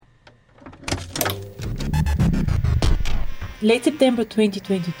Late September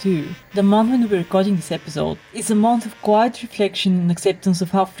 2022, the month when we're recording this episode, is a month of quiet reflection and acceptance of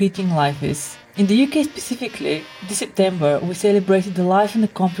how fleeting life is. In the UK specifically, this September we celebrated the life and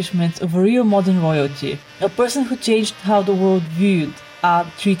accomplishments of a real modern royalty, a person who changed how the world viewed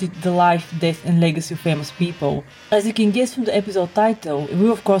and treated the life, death and legacy of famous people. As you can guess from the episode title,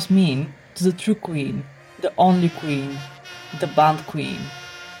 we of course mean to the true queen, the only queen, the band queen.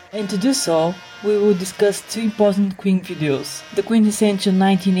 And to do so, we will discuss two important Queen videos, the quintessential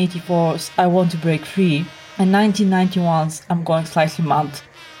 1984's I Want to Break Free and 1991's I'm Going Slightly Mad.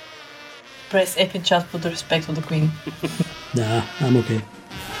 Press F in chat for the respect of the Queen. Nah, I'm okay.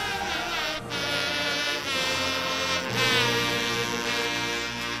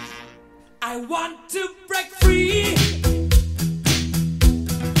 I want to break free.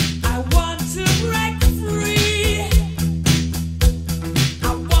 I want to break free.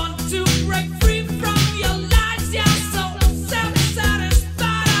 I want to break free from your lies. You're so self-satisfied.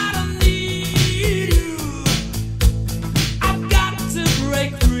 I don't need you. I've got to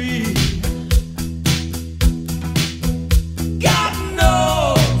break free. God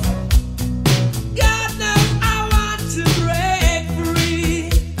knows I want to break free.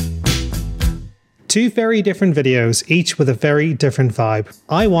 Two very different videos, each with a very different vibe.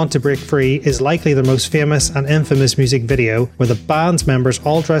 I Want to Break Free is likely the most famous and infamous music video, where the band's members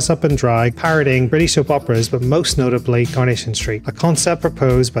all dress up in drag, parodying British soap operas, but most notably Coronation Street, a concept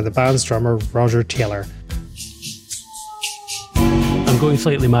proposed by the band's drummer Roger Taylor. I'm Going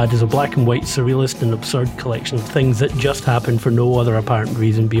Slightly Mad is a black and white surrealist and absurd collection of things that just happen for no other apparent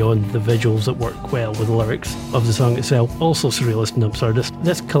reason beyond the visuals that work well with the lyrics of the song itself, also surrealist and absurdist.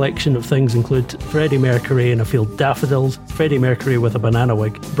 This collection of things include Freddie Mercury in a field of daffodils, Freddie Mercury with a banana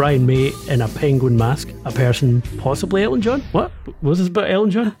wig, Brian May in a penguin mask, a person possibly Elton John? What? Was this about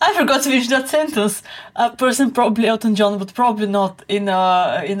Elton John? I forgot to finish that sentence. A person probably Elton John, but probably not in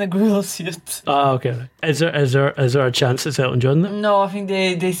a gorilla suit. Ah, okay. Is there a chance it's Elton John then? No, I think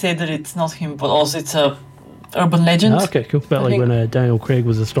they say that it's not him, but also it's a urban legend. Ah, okay, cool. Bit like when Daniel Craig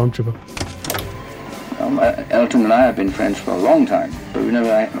was a stormtrooper. Elton and I have been friends for a long time, but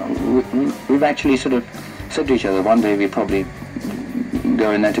we've actually sort of said to each other, one day we'll probably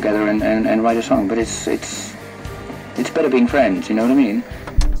go in there together and write a song, but it's better being friends, you know what I mean?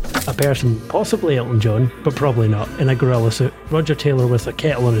 A person, possibly Elton John, but probably not, in a gorilla suit. Roger Taylor with a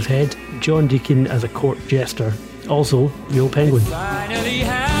kettle on his head. John Deacon as a court jester. Also, real penguin. Finally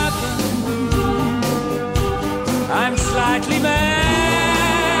happened. I'm slightly mad.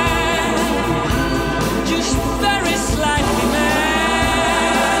 Just very slightly mad.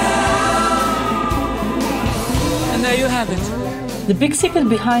 And there you have it. The big secret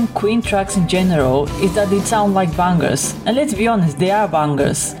behind Queen tracks in general is that they sound like bangers. And let's be honest, they are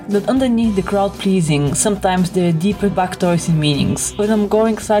bangers. But underneath the crowd pleasing, sometimes there are deeper backstories and meanings. When I'm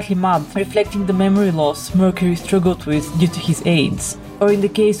Going Slightly Mad, reflecting the memory loss Mercury struggled with due to his AIDS. Or in the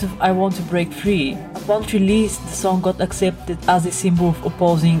case of I Want to Break Free, upon release the song got accepted as a symbol of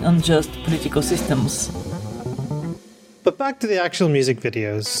opposing unjust political systems. But back to the actual music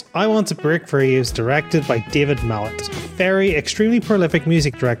videos. I Want to Break Free is directed by David Mallet, a very extremely prolific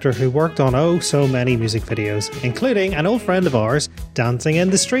music director who worked on oh so many music videos, including an old friend of ours, Dancing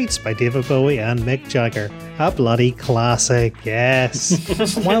in the Streets by David Bowie and Mick Jagger. A bloody classic, yes.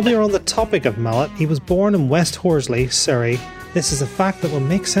 While we are on the topic of Mallet, he was born in West Horsley, Surrey. This is a fact that will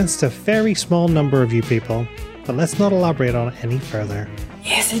make sense to a very small number of you people, but let's not elaborate on it any further.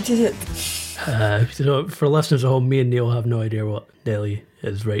 Yes, I did it. For listeners at home, me and Neil have no idea what Nelly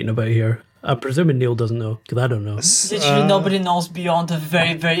is writing about here. I'm presuming Neil doesn't know, because I don't know. Literally nobody knows beyond a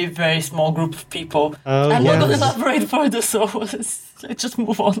very, very, very small group of people. I'm not going to elaborate further, so let's just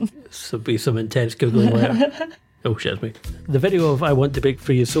move on. This will be some intense Googling later. Oh, shit me. The video of I Want to Break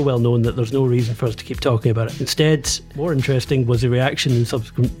Free is so well known that there's no reason for us to keep talking about it. Instead, more interesting was the reaction and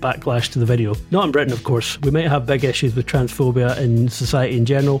subsequent backlash to the video. Not in Britain, of course. We might have big issues with transphobia in society in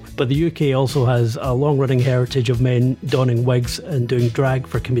general, but the UK also has a long-running heritage of men donning wigs and doing drag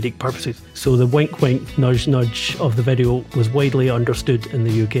for comedic purposes. So the wink-wink, nudge-nudge of the video was widely understood in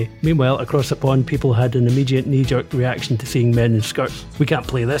the UK. Meanwhile, across the pond, people had an immediate knee-jerk reaction to seeing men in skirts. We can't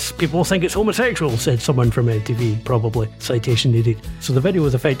play this. People will think it's homosexual, said someone from MTV. Probably. Citation needed. So the video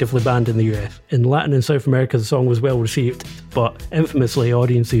was effectively banned in the US. In Latin and South America, the song was well received, but infamously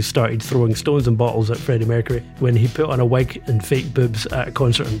audiences started throwing stones and bottles at Freddie Mercury when he put on a wig and fake boobs at a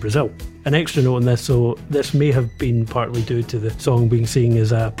concert in Brazil. An extra note on this, so this may have been partly due to the song being seen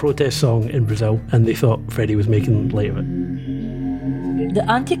as a protest song in Brazil, and they thought Freddie was making light of it. The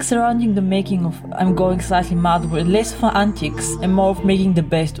antics surrounding the making of I'm Going Slightly Mad were less of antics and more of making the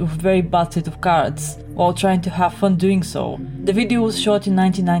best of a very bad set of cards, while trying to have fun doing so. The video was shot in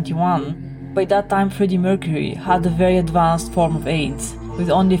 1991. By that time Freddie Mercury had a very advanced form of AIDS, with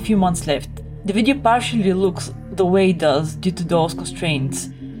only a few months left. The video partially looks the way it does due to those constraints.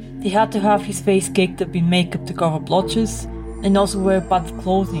 He had to have his face caked up in makeup to cover blotches, and also wear padded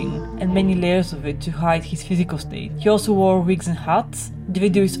clothing and many layers of it to hide his physical state. He also wore wigs and hats. The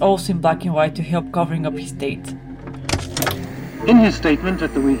video is also in black and white to help covering up his state. In his statement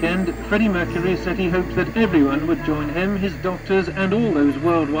at the weekend, Freddie Mercury said he hoped that everyone would join him, his doctors and all those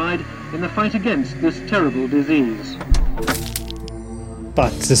worldwide in the fight against this terrible disease.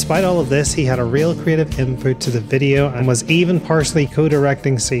 But despite all of this, he had a real creative input to the video and was even partially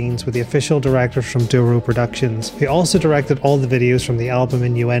co-directing scenes with the official director from Duro Productions, who also directed all the videos from the album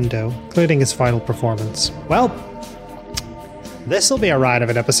Innuendo, including his final performance. Well, this'll be a ride of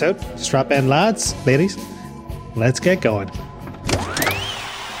an episode. Strap in, lads, ladies. Let's get going.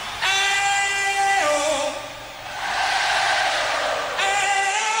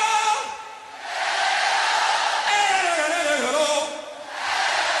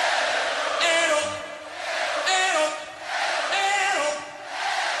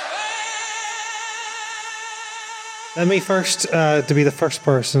 Let me first, to be the first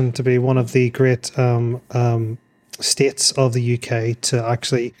person to be one of the great states of the UK to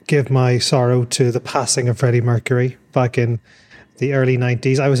actually give my sorrow to the passing of Freddie Mercury back in the early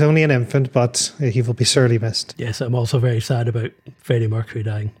 90s. I was only an infant, but he will be sorely missed. Yes, I'm also very sad about Freddie Mercury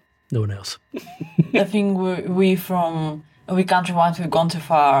dying. No one else. I think we Can't Rewind, we've gone too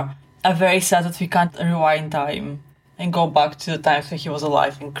far, are very sad that we can't rewind time and go back to the times when he was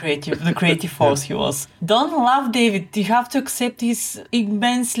alive and the creative force he was. Don't laugh, David. You have to accept his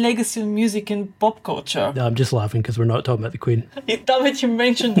immense legacy of music and pop culture. No, I'm just laughing because we're not talking about the Queen. Damn it, you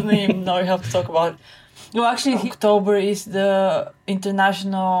mentioned the name. Now you have to talk about it. No, actually, October is the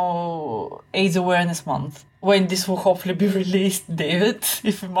International AIDS Awareness Month. When this will hopefully be released, David,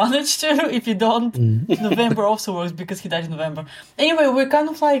 if you manage to. If you don't, November also works because he died in November. Anyway, we're kind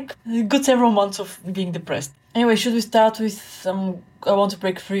of like a good several months of being depressed. Anyway, should we start with I Want to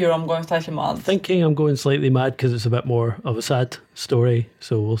Break Free or I'm Going Slightly Mad? Thinking I'm going slightly mad because it's a bit more of a sad story.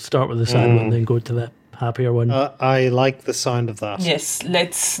 So we'll start with the sad one and then go to the happier one. I like the sound of that. Yes,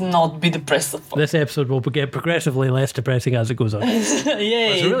 let's not be depressed. This episode will get progressively less depressing as it goes on.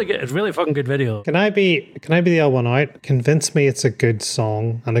 Yay! It's really good. It's really fucking good video. Can I be the odd one out? Convince me it's a good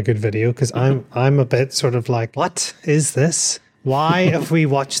song and a good video, because I'm a bit sort of like, what is this? Why have we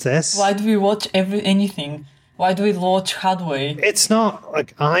watched this? Why do we watch anything? Why do we watch Hadway? It's not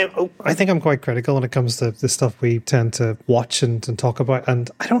like I think I'm quite critical when it comes to the stuff we tend to watch and talk about. And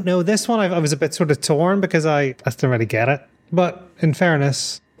I don't know, this one I was a bit sort of torn because I didn't really get it. But in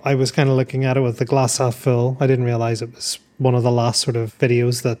fairness, I was kind of looking at it with the glass half full. I didn't realise it was one of the last sort of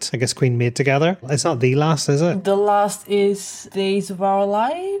videos that I guess Queen made together. It's not the last, is it? The last is Days of Our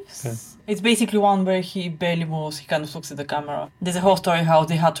Lives. Okay. It's basically one where he barely moves, he kind of looks at the camera. There's a whole story how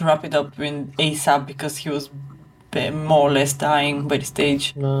they had to wrap it up in ASAP because he was more or less dying by the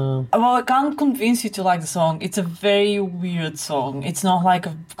stage. No. Well, I can't convince you to like the song. It's a very weird song. It's not like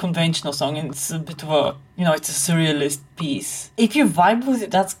a conventional song. It's a bit of a, it's a surrealist piece. If you vibe with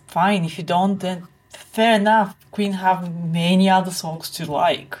it, that's fine. If you don't, then fair enough. Queen have many other songs to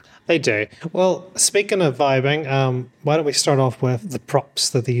like. They do. Well, speaking of vibing, why don't we start off with the props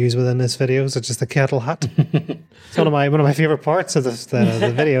that they use within this video, such as the kettle hat. It's one of my favorite parts of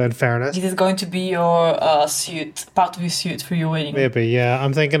the video, in fairness. This is going to be your suit, part of your suit for your wedding. Maybe, yeah.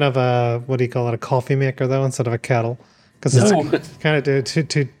 I'm thinking of a coffee maker, though, instead of a kettle. Because it's kind of do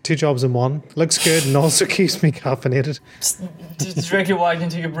two jobs in one. Looks good and also keeps me caffeinated. It's directly wired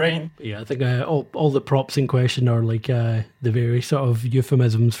into your brain. Yeah, I think all the props in question are like the very sort of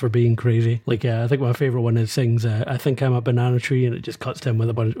euphemisms for being crazy. Like I think my favourite one is Sing's I think I'm a banana tree, and it just cuts to him with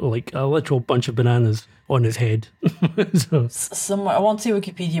a literal bunch of bananas on his head. So. Somewhere, I won't say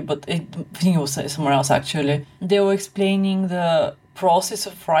Wikipedia, but I think it was somewhere else actually. They were explaining the process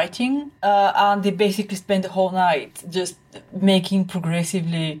of writing, and they basically spend the whole night just making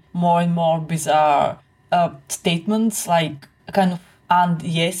progressively more and more bizarre statements, like kind of and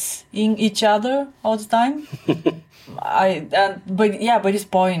yes in each other all the time. By this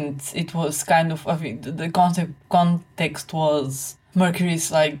point it was kind of, I think the context was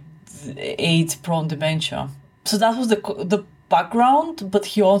Mercury's like AIDS prone dementia. So that was the background, but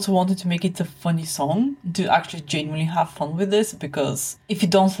he also wanted to make it a funny song to actually genuinely have fun with this, because if you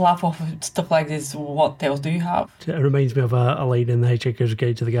don't laugh off of stuff like this, what else do you have? It reminds me of a line in The Hitchhiker's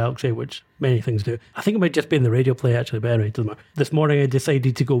Guide to the Galaxy, which many things do. I think it might just be in the radio play, actually, but anyway, it doesn't matter. This morning I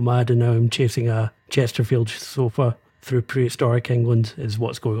decided to go mad, and now I'm chasing a Chesterfield sofa through prehistoric England, is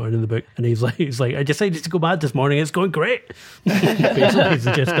what's going on in the book. And he's like, I decided to go mad this morning, it's going great. Basically, it's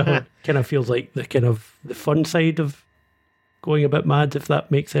just kind of feels like the fun side of going a bit mad, if that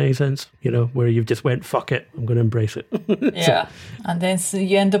makes any sense, where you've just went, fuck it, I'm going to embrace it. Yeah. And then so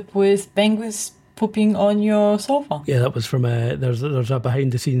you end up with penguins pooping on your sofa. Yeah, that was from there's a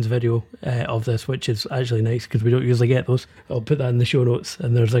behind the scenes video of this, which is actually nice because we don't usually get those. I'll put that in the show notes,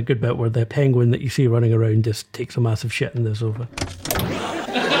 and there's a good bit where the penguin that you see running around just takes a massive shit in the sofa.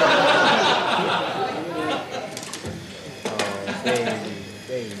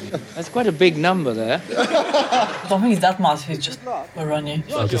 That's quite a big number there. I don't think it's that massive, it's just a runny.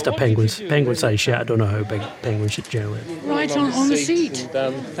 Well, just a penguin size shit. I don't know how big penguin shit generally is. Right on the seat.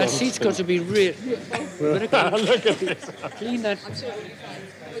 That seat's got to be real. Look at this. Clean that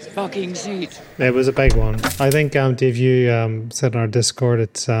fucking seat. It was a big one. I think, Dave, you said on our Discord,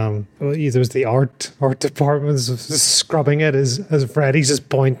 it's there was the art department scrubbing it as Freddy's just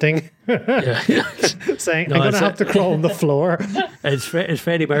pointing. Yeah. Saying, no, I'm going to have to crawl on the floor. It's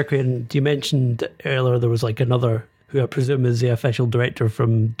Freddie Mercury, and you mentioned earlier there was like another who I presume is the official director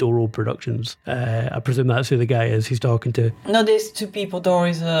from Doro Productions. I presume that's who the guy is he's talking to. No, there's two people. Doro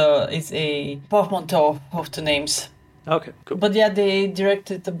is a portmanteau of two names. Okay, cool. But yeah, they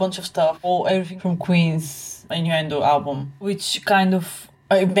directed a bunch of stuff, everything from Queen's Innuendo album, which kind of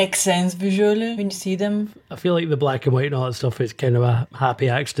it makes sense visually when you see them. I feel like the black and white and all that stuff is kind of a happy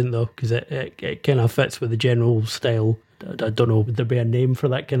accident though, because it kind of fits with the general style. I don't know, would there be a name for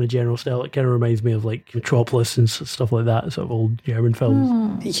that kind of general style? It kind of reminds me of like Metropolis and stuff like that, sort of old German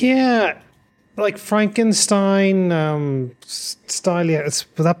films. Yeah, like Frankenstein style. Yeah, it's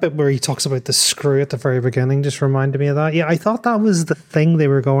that bit where he talks about the screw at the very beginning just reminded me of that. Yeah, I thought that was the thing they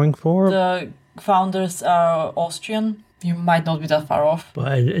were going for. The founders are Austrian. You might not be that far off.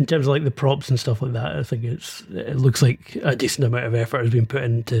 But in terms of like the props and stuff like that, I think it looks like a decent amount of effort has been put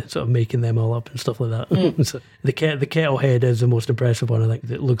into sort of making them all up and stuff like that. So the kettle head is the most impressive one, I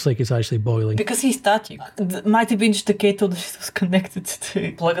think. It looks like it's actually boiling. Because he's static. It might have been just the kettle that was connected to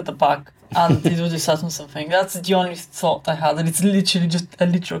the plug at the back. And it was just sat on something. That's the only thought I had. That it's literally just a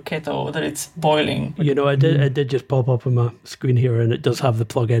literal kettle that it's boiling. It did just pop up on my screen here, and it does have the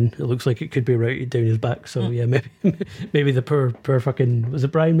plug in. It looks like it could be routed down his back. So yeah, maybe the poor fucking, was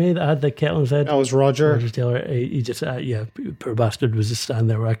it Brian May that had the kettle on his head? That was Roger Taylor. He just poor bastard was just standing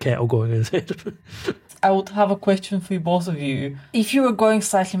there with a kettle going in his head. I would have a question for you, both of you. If you were going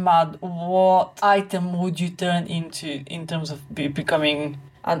slightly mad, what item would you turn into in terms of becoming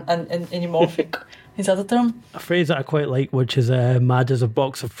an anamorphic? Is that a term? A phrase that I quite like, which is mad as a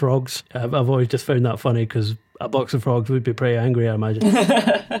box of frogs. I've always just found that funny because a box of frogs would be pretty angry, I imagine.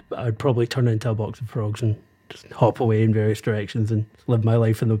 But I'd probably turn into a box of frogs and just hop away in various directions and live my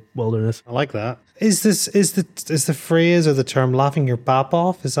life in the wilderness. I like that. Is the phrase or the term laughing your bap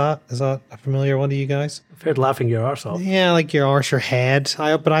off? Is that a familiar one to you guys? I've heard laughing your arse off. Yeah, like your arse, your head.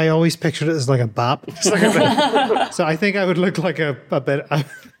 But I always pictured it as like a bap. It's like a bit, so I think I would look like a bit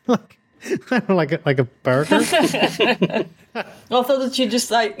like a burger. Well, I thought that you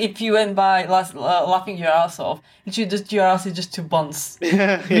just like, if you went by laughing your ass off, your ass is just two buns.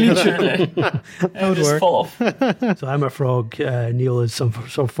 Yeah, literally. That would just work. fall off. So I'm a frog. Neil is some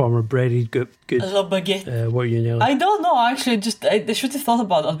form of breaded good. A la baguette. What are you, Neil? I don't know, actually. I should have thought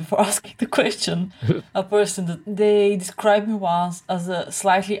about that before asking the question. A person that they described me once as a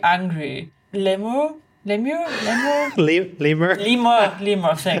slightly angry lemur. Lemur,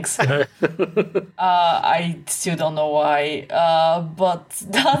 thanks. I still don't know why, but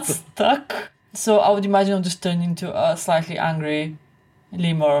that stuck. So I would imagine I'll just turn into a slightly angry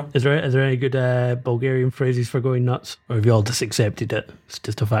lemur. Is there any good Bulgarian phrases for going nuts? Or have you all just accepted it? It's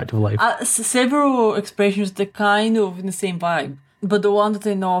just a fact of life. Several expressions, they're kind of in the same vibe. But the one that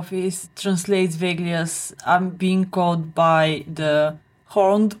I know of translates vaguely as I'm being called by the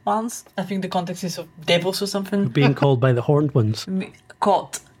horned ones. I think the context is of devils or something. Being called by the horned ones.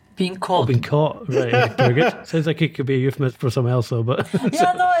 Caught. Being caught. Oh, being caught. Right, very good. Sounds like it could be a euphemism for something else though, but...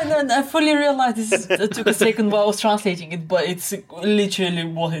 Yeah, no, and I fully realised it took a second while I was translating it, but it's literally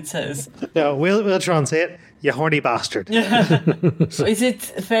what it says. No, we'll translate, you horny bastard. So is it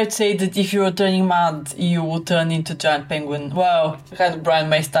fair to say that if you were turning mad, you would turn into giant penguin? Well, kind of Brian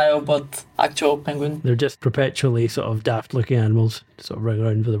May style, but actual penguin. They're just perpetually sort of daft looking animals. sort of running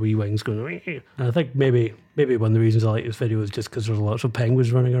around with the wee wings going. Wee. And I think maybe one of the reasons I like this video is just because there's lots of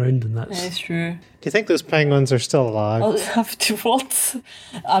penguins running around, and that's true. Do you think those penguins are still alive? I'll have to what?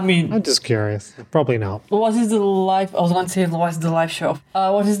 I mean, I'm just curious. Probably not. what is the life? I was going to say, what is the life shelf?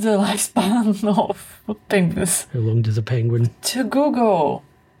 What is the lifespan of penguins? how long does a penguin To Google.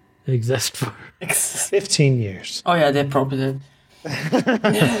 exist for? 15 years. Oh yeah, they probably did.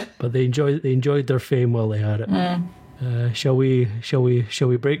 But they enjoyed their fame while they had it. Shall we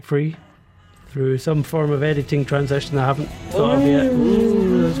break free through some form of editing transition I haven't thought of yet?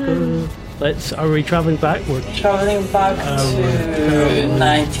 Ooh, let's go. Are we travelling backward? Traveling back to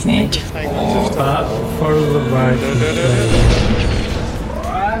 1984. Back further back.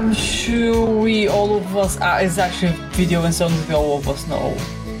 I'm sure all of us, it's actually a video and songs we all of us know.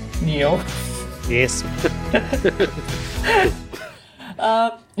 Neo. Yes.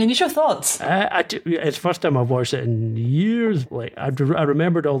 Initial thoughts? It's the first time I've watched it in years. Like I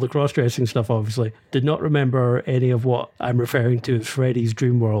remembered all the cross-dressing stuff, obviously. Did not remember any of what I'm referring to as Freddy's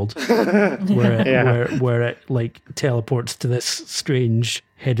Dream World, where it like teleports to this strange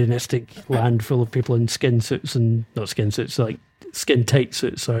hedonistic land full of people in skin suits and not skin suits, like skin tight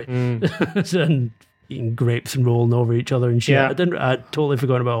suits. Sorry, and eating grapes and rolling over each other and shit. Yeah. I'd totally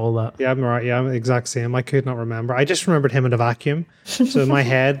forgotten about all that. Yeah, I'm right. Yeah, I'm the exact same. I could not remember. I just remembered him in a vacuum. So in my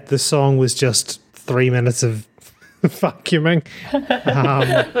head, the song was just 3 minutes of vacuuming.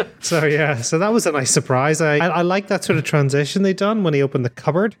 So that was a nice surprise. I like that sort of transition they done when he opened the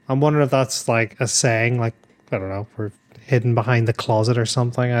cupboard. I'm wondering if that's like a saying, like, I don't know, for hidden behind the closet or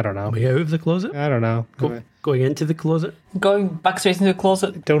something. I don't know. Are we out of the closet? I don't know. Going into the closet? Going back straight into the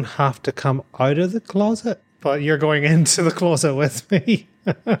closet? Don't have to come out of the closet, but you're going into the closet with me.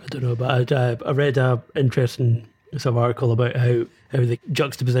 I don't know, but I read an interesting sort of article about how the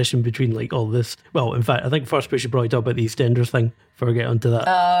juxtaposition between like all this. Well, in fact, I think first we should probably talk about the EastEnders thing before we get onto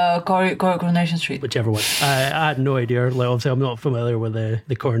that. Coronation Street. Whichever one. I had no idea. Like, obviously, I'm not familiar with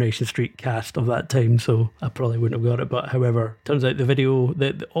the Coronation Street cast of that time, so I probably wouldn't have got it. But however, turns out the video,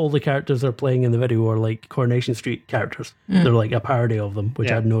 all the characters they're playing in the video are like Coronation Street characters. They're like a parody of them, which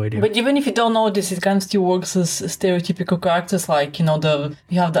I had no idea. But even if you don't know this, it kind of still works as stereotypical characters. Like, you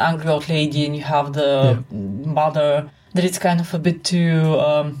have the angry old lady and you have the mother. That it's kind of a bit too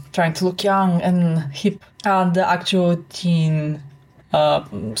trying to look young and hip, and the actual teen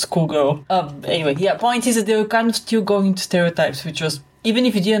schoolgirl. Anyway, point is that they were kind of still going into stereotypes, which was, even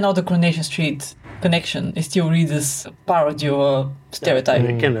if you didn't know the Coronation Street connection, it still reads as parody of a stereotype.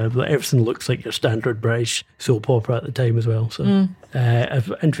 Kind of, everything looks like your standard British soap opera at the time as well. So, an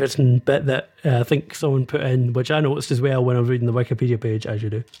interesting bit that I think someone put in, which I noticed as well when I was reading the Wikipedia page, as you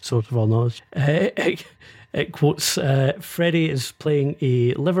do, source of all knowledge. It quotes Freddy is playing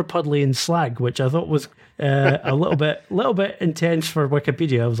a Liverpudlian slag, which I thought was a little bit intense for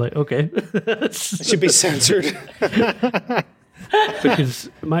Wikipedia. I was like, okay, It should be censored. because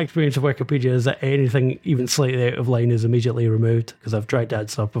my experience of Wikipedia is that anything even slightly out of line is immediately removed, because I've tried to add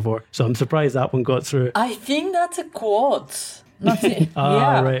stuff before. So I'm surprised that one got through. I think that's a quote.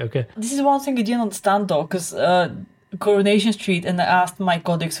 Right, okay. This is one thing I didn't understand though, because Coronation Street, and I asked my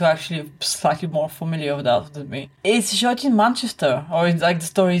colleagues who are actually slightly more familiar with that than me. It's shot in Manchester, or it's like the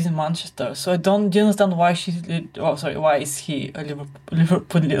story is in Manchester. So I don't understand why why is he a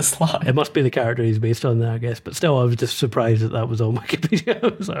Liverpudlian slag? It must be the character he's based on there, I guess. But still, I was just surprised that was on Wikipedia. I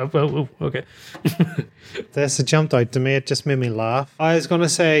was like, well, okay. This jumped out to me. It just made me laugh. I was going to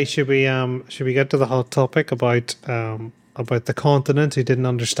say, should we get to the hot topic about the continent who didn't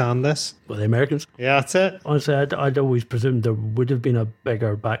understand this? Well, the Americans. Yeah, that's it. Honestly, I'd always presumed there would have been a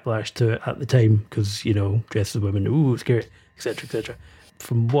bigger backlash to it at the time, because, dressed as women, ooh, scary, etc., etc.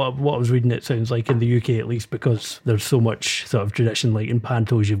 From what I was reading, it sounds like in the UK at least, because there's so much sort of tradition. Like in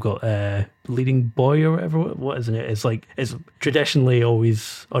pantos, you've got leading boy or whatever. What isn't it? It's like, it's traditionally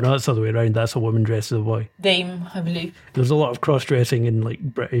always. Oh no, that's the other way around. That's a woman dressed as a boy. Dame, I believe. There's a lot of cross dressing in like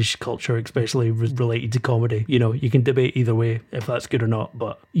British culture, especially related to comedy. You can debate either way if that's good or not,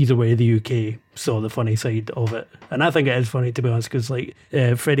 but either way, the UK saw the funny side of it, and I think it is funny, to be honest, because like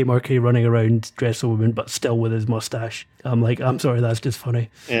Freddie Mercury running around dressed as a woman but still with his mustache. I'm sorry, that's just funny.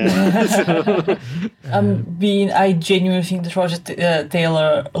 Yeah. I genuinely think that Roger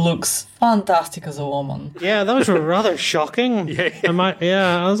Taylor looks fantastic as a woman. Yeah, that was rather shocking.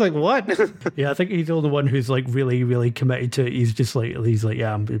 I was like, what? Yeah, I think he's the only one who's like really, really committed to it. He's like,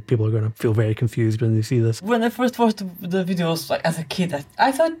 yeah, people are going to feel very confused when they see this. When I first watched the videos, like as a kid,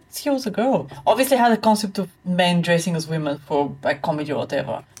 I thought she was a girl. Obviously, I had a concept of men dressing as women for like comedy or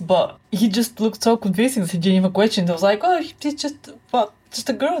whatever, but he just looked so convincing that he didn't even question. I was like, oh, he's just what? just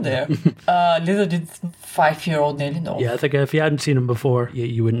a girl there. Little did 5-year-old Nelly know. Yeah, I think if you hadn't seen him before,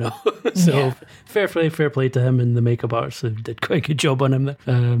 you wouldn't know. So Yeah. fair play to him, and the makeup artists did quite a good job on him there.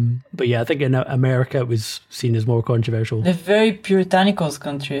 But yeah, I think in America it was seen as more controversial. They're very puritanical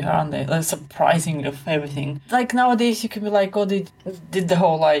country, aren't they? Like, surprising of everything. Like nowadays, you can be like, oh, they did the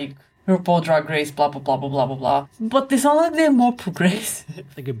whole like RuPaul Drag Race, blah blah blah blah blah blah blah. But it's not like they're more progressive.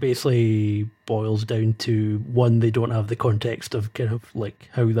 I think it basically boils down to, one, they don't have the context of kind of like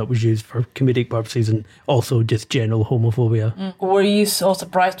how that was used for comedic purposes, and also just general homophobia. Were you so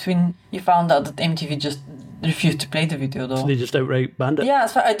surprised when you found out that MTV just refused to play the video though? They just outright banned it.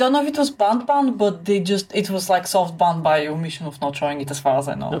 Yeah, I don't know if it was banned, but it was like soft banned by omission of not showing it, as far as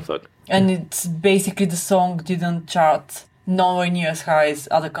I know. Oh, fuck. And it's basically the song didn't chart nowhere near as high as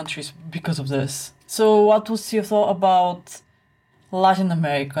other countries because of this. So what was your thought about Latin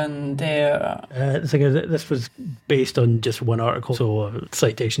America and their... The thing is, this was based on just one article, so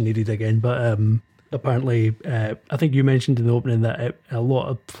citation needed again, but apparently, I think you mentioned in the opening that a lot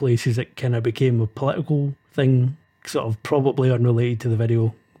of places it kind of became a political thing, sort of probably unrelated to the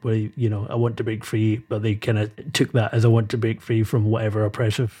video, where, you know, I want to break free, but they kind of took that as I want to break free from whatever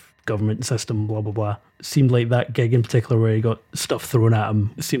oppressive government system, blah, blah, blah. It seemed like that gig in particular where he got stuff thrown at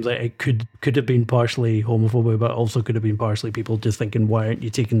him, it seems like it could have been partially homophobic, but also could have been partially people just thinking, why aren't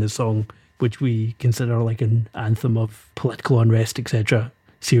you taking this song, which we consider like an anthem of political unrest, etc.,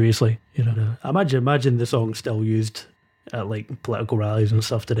 seriously? You know, imagine the song still used at like political rallies and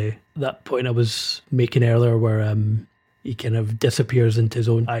stuff today. That point I was making earlier where he kind of disappears into his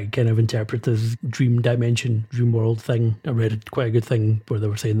own, I kind of interpret as dream dimension, dream world thing. I read quite a good thing where they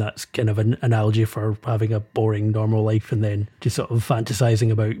were saying that's kind of an analogy for having a boring normal life and then just sort of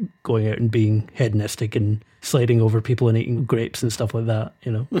fantasizing about going out and being hedonistic and sliding over people and eating grapes and stuff like that,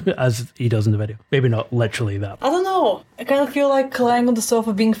 you know, as he does in the video. Maybe not literally that. I don't know. I kind of feel like lying on the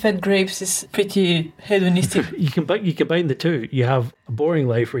sofa being fed grapes is pretty hedonistic. You combine the two. You have a boring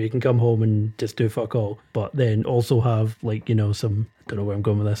life where you can come home and just do fuck all, but then also have, like, you know, some, I don't know where I'm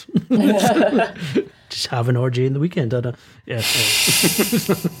going with this. Just have an orgy in the weekend, I don't know. Yeah.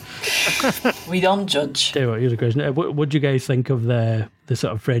 We don't judge. Tell you what, here's a question. What do you guys think of the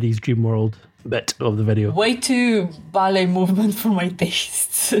sort of Freddy's Dream World bit of the video? Way too ballet movement for my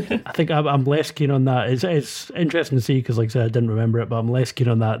tastes. I think I'm less keen on that. It's interesting to see because, like I said, I didn't remember it, but I'm less keen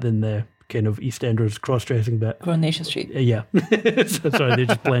on that than the kind of EastEnders cross-dressing bit. Coronation Street. Yeah. Sorry, they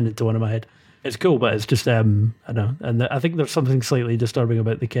just blend into one in my head. It's cool, but it's just, I don't know. And I think there's something slightly disturbing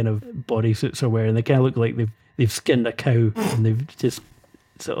about the kind of bodysuits they're wearing. They kind of look like they've skinned a cow and they've just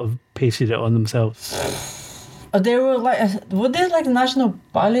sort of pasted it on themselves. They were like National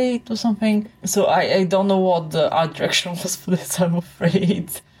Ballet or something? So I don't know what the art direction was for this, I'm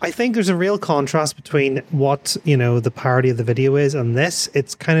afraid. I think there's a real contrast between what, you know, the parody of the video is and this.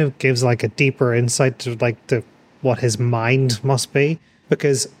 It kind of gives like a deeper insight to like what his mind must be,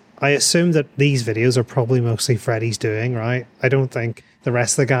 because I assume that these videos are probably mostly Freddy's doing, right? I don't think the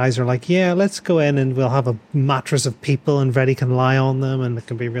rest of the guys are like, yeah, let's go in and we'll have a mattress of people and Freddy can lie on them and it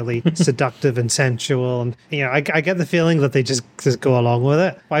can be really seductive and sensual. And, you know, I get the feeling that they just go along with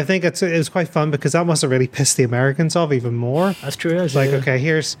it. But I think it was quite fun because that must have really pissed the Americans off even more. That's true. It's like, okay,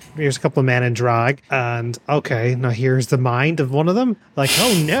 here's a couple of men in drag and, okay, now here's the mind of one of them. Like,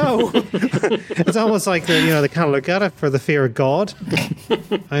 oh no. It's almost like they kind of look at it for the fear of God.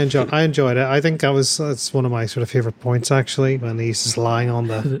 I enjoyed it. I think that's one of my sort of favorite points actually, when he's just lying on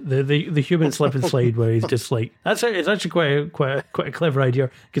the human slip and slide where he's just like, it's actually quite a clever idea,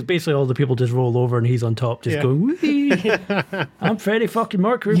 because basically all the people just roll over and he's on top just going, wee, I'm Freddie fucking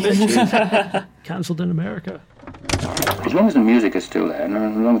Mercury, bitch. Cancelled in America. As long as the music is still there, and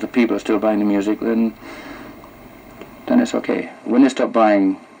as long as the people are still buying the music, then it's okay. When they stop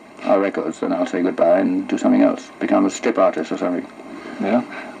buying our records, then I'll say goodbye and do something else, become a strip artist or something. Yeah?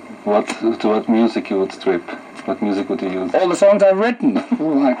 What music you would strip? What music would you use? All the songs I've written.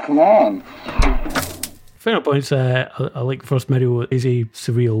 Like, come on. Final points. I like the first video. Is a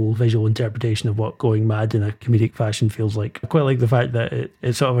surreal visual interpretation of what going mad in a comedic fashion feels like. I quite like the fact that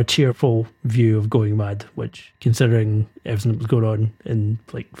it's sort of a cheerful view of going mad, which, considering everything that was going on in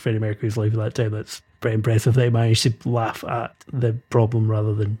like Freddie Mercury's life at that time, that's pretty impressive. They managed to laugh at the problem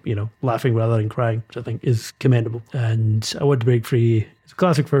rather than, laughing rather than crying, which I think is commendable. And I Want to Break Free. It's a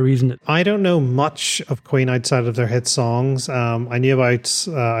classic for a reason. I don't know much of Queen outside of their hit songs. I knew about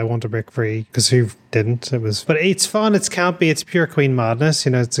I Want to Break Free, because who didn't? But it's fun, it's campy, it's pure Queen madness.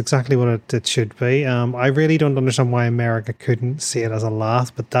 It's exactly what it should be. I really don't understand why America couldn't see it as a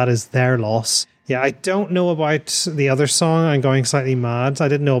laugh, but that is their loss. Yeah, I don't know about the other song, I'm Going Slightly Mad. I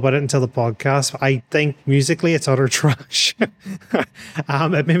didn't know about it until the podcast. I think musically it's utter trash.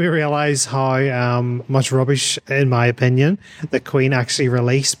 It made me realise how much rubbish, in my opinion, the Queen actually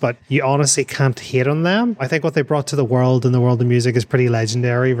released, but you honestly can't hate on them. I think what they brought to the world in the world of music is pretty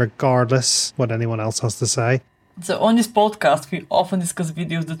legendary, regardless what anyone else has to say. So on this podcast, we often discuss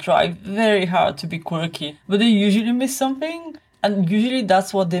videos that try very hard to be quirky, but they usually miss something. And usually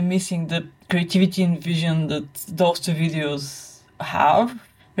that's what they're missing, the creativity and vision that those two videos have,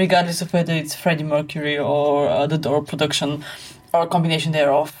 regardless of whether it's Freddie Mercury or the Door production or a combination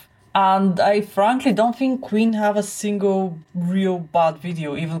thereof. And I frankly don't think Queen have a single real bad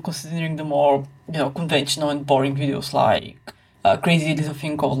video, even considering the more, conventional and boring videos like Crazy Little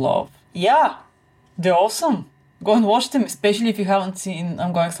Thing Called Love. Yeah, they're awesome. Go and watch them, especially if you haven't seen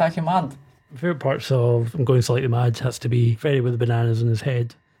I'm Going Slightly Mad. My favourite parts of I'm Going Slightly Mad has to be Freddie with the bananas on his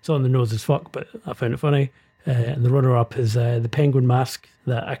head. It's on the nose as fuck, but I found it funny. And the runner-up is the penguin mask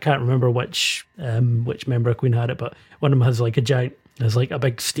that I can't remember which member of Queen had it, but one of them has like a giant, has like a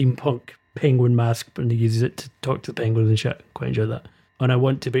big steampunk penguin mask, and he uses it to talk to the penguins and shit. Quite enjoyed that. And I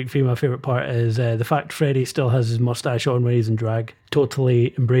want to break free, my favourite part is the fact Freddie still has his moustache on when he's in drag.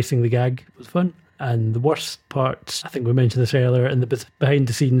 Totally embracing the gag was fun. And the worst part, I think we mentioned this earlier, in the behind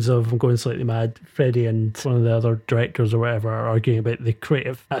the scenes of I'm Going Slightly Mad, Freddie and one of the other directors or whatever are arguing about the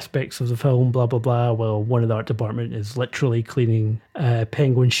creative aspects of the film, blah, blah, blah. Well, one of the art department is literally cleaning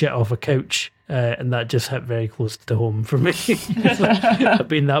penguin shit off a couch. And that just hit very close to home for me. I've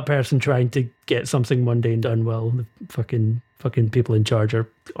been that person trying to get something mundane done while the fucking people in charge are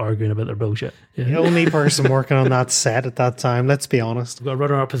arguing about their bullshit. Yeah. The only person working on that set at that time, let's be honest. I've got a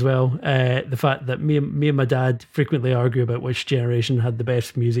runner-up as well. The fact that me and my dad frequently argue about which generation had the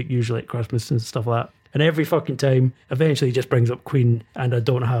best music, usually at Christmas and stuff like that. And every fucking time, eventually he just brings up Queen, and I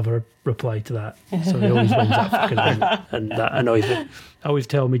don't have a reply to that. So he always wins that fucking argument, and that annoys me. I always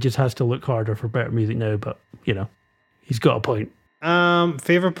tell him he just has to look harder for better music now, but, he's got a point.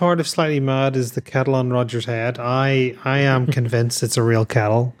 Favorite part of Slightly Mad is the kettle on Roger's head. I am convinced it's a real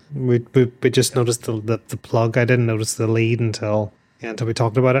kettle. We just noticed the plug. I didn't notice the lead until we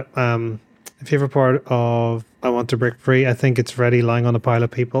talked about it. Favorite part of I Want to Break Free, I think it's Freddie lying on a pile of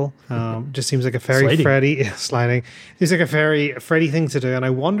people. Just seems like a very Freddie sliding. Seems like a very Freddie thing to do, and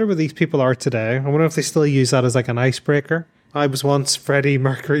I wonder where these people are today. I wonder if they still use that as like an icebreaker. I was once Freddie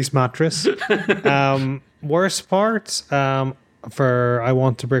Mercury's mattress. Worst part, for I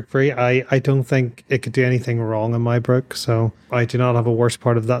Want to Break Free, I don't think it could do anything wrong in my book, so I do not have a worst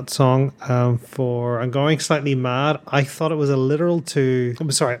part of that song. For I'm Going Slightly Mad, I thought it was I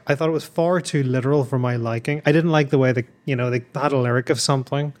thought it was far too literal for my liking. I didn't like the way they had a lyric of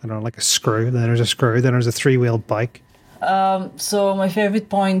something, I don't know, like a screw, then there's a screw, then there's a three-wheeled bike. So my favorite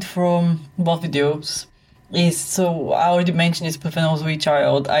point from both videos is, so I already mentioned this, but when I was a wee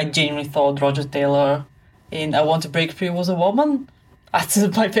child, I genuinely thought Roger Taylor in I Want to Break Free was a woman. That's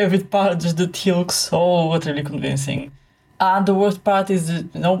my favorite part, just that he looks so utterly convincing. And the worst part is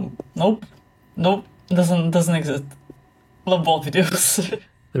that nope, doesn't exist. Love both videos.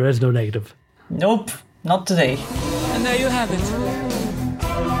 There is no negative. Nope, not today. And there you have it.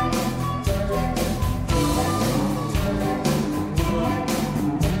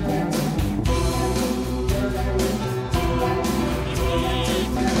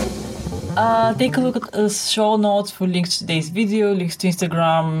 Take a look at the show notes for links to today's video, links to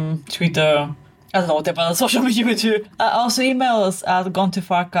Instagram, Twitter, I don't know, whatever other social media we do. Also email us at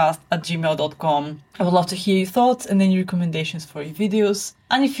gonetofarcast@gmail.com. I would love to hear your thoughts and any recommendations for your videos.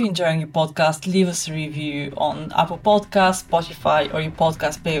 And if you're enjoying your podcast, leave us a review on Apple Podcasts, Spotify, or your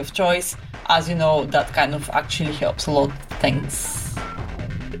podcast player of choice. As you know, that kind of actually helps a lot. Thanks.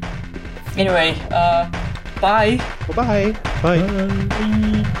 Anyway, bye. Bye. Bye.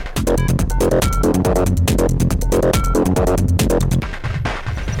 Bye.